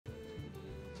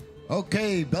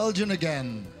Okay, Belgium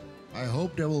again. I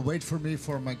hope they will wait for me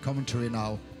for my commentary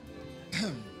now.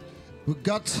 We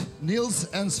got Niels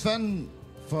and Sven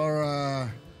for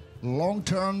long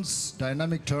turns,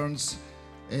 dynamic turns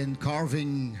in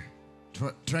carving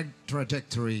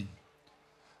trajectory.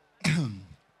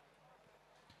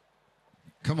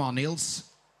 Come on, Niels.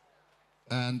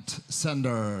 And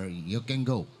Sander, you can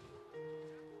go.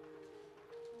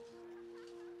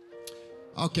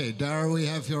 Okay, there we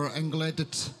have your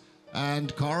angulated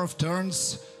and carved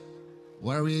turns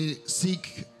where we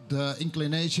seek the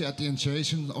inclination at the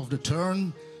initiation of the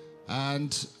turn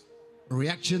and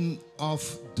reaction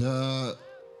of the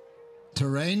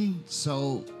terrain,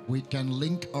 so we can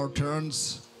link our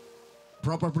turns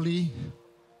properly.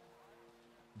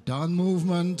 Down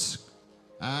movement,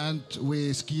 and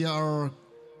we ski our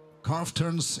carved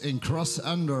turns in cross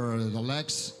under the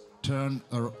legs, turn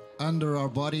under our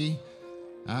body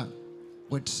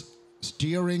with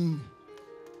steering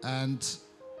and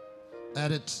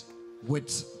added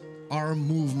with arm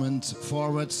movement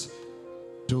forwards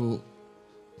to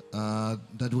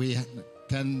that we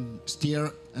can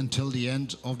steer until the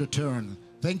end of the turn.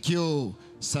 Thank you,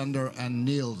 Sander and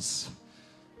Niels.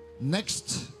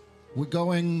 Next, we're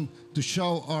going to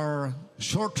show our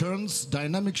short turns,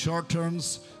 dynamic short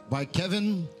turns by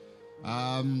Kevin,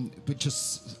 which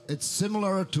is it's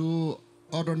similar to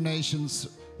other nations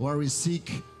where we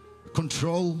seek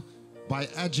control by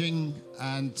edging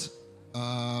and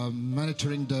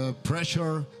monitoring the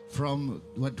pressure from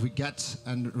what we get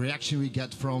and reaction we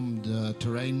get from the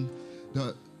terrain.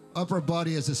 The upper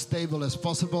body is as stable as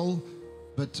possible,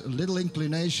 but a little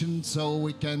inclination so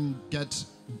we can get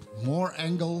more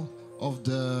angle of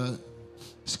the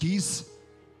skis.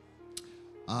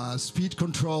 Speed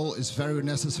control is very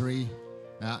necessary,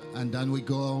 and then we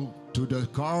go to the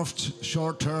carved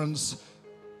short turns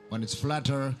when it's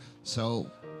flatter, so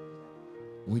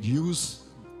we use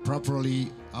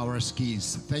properly our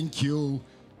skis. Thank you,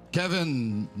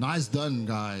 Kevin. Nice done,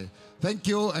 guy. Thank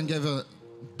you, and give a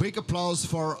big applause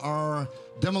for our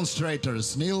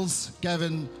demonstrators, Niels,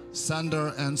 Kevin,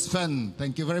 Sander, and Sven.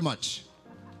 Thank you very much.